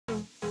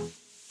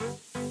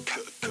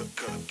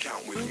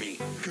count with me.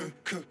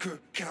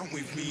 Count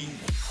with me.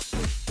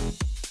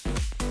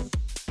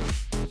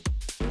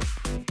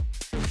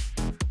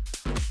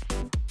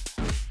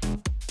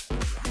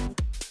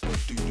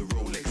 Do the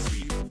Rolex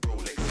sweep,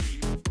 Rolex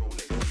sweep,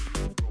 Rolex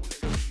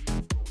sweep.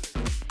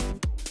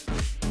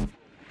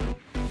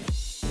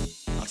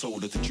 I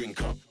told her to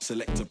drink up,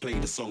 select to play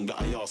the song that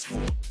I asked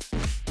for.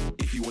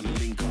 If you wanna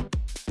link up,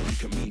 you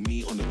can meet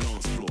me on the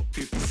dance floor.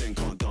 50 Cent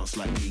can't dance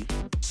like me.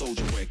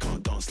 Soulja Boy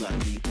can't dance like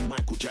me.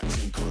 Michael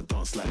Jackson can't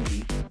dance like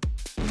me.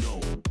 No,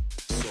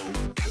 so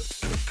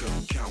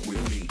count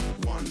with me.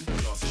 1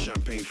 glass of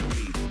champagne for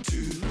me.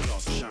 2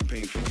 glass of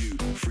champagne for you.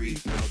 3,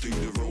 now do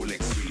the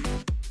Rolex sweep.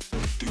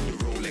 Do the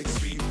Rolex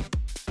sweep.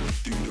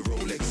 Do the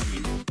Rolex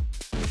sweep.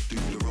 Do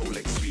the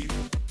Rolex sweep.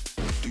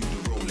 Do the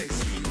Rolex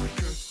sweep.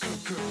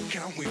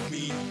 Count with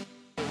me.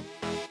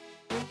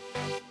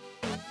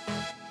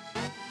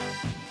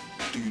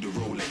 Do the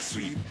Rolex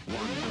sweep. 1,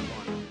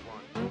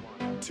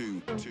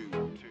 2,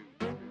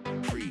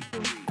 3.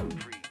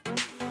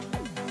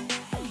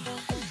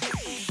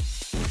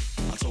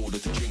 I told her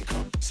to drink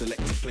up,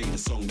 select to play the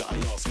song that I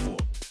asked for.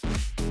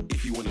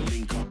 If you wanna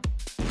link up,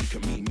 you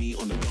can meet me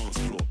on the dance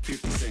floor.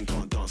 50 Cent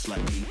can't dance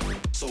like me.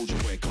 Soulja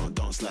Boy can't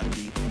dance like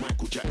me.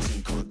 Michael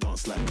Jackson can't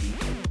dance like me.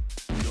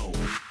 No,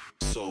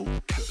 so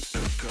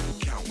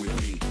count with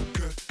me.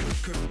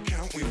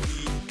 Count with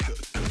me.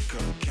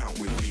 Count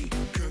with me.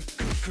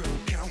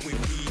 Count with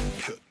me.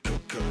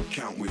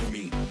 Count with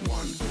me.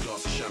 1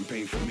 glass of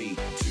champagne for me. 2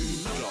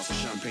 glass of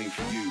champagne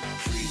for you.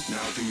 3,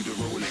 now do the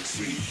Rolex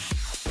sweep.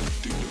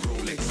 Do the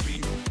Rolex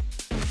sweep.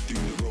 Do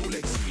the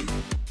Rolex sweep.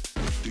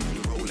 Do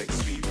the Rolex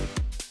sweep.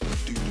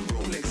 Do the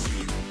Rolex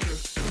sweep.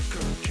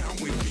 Count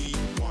with me.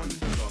 1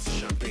 glass of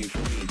champagne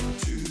for me.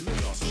 2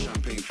 glass of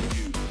champagne for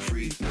you.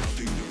 3, now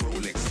do the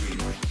Rolex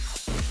sweep.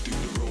 Do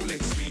the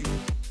Rolex sweep.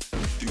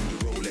 Do the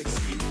Rolex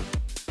sweep.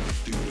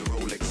 Do the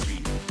Rolex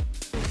sweep.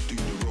 Do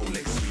the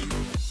Rolex sweep.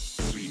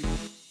 Sweep,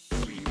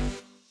 sweep,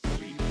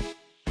 sweep, sweep.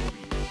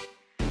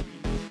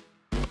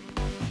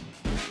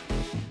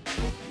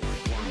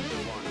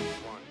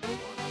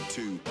 1,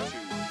 2, 2.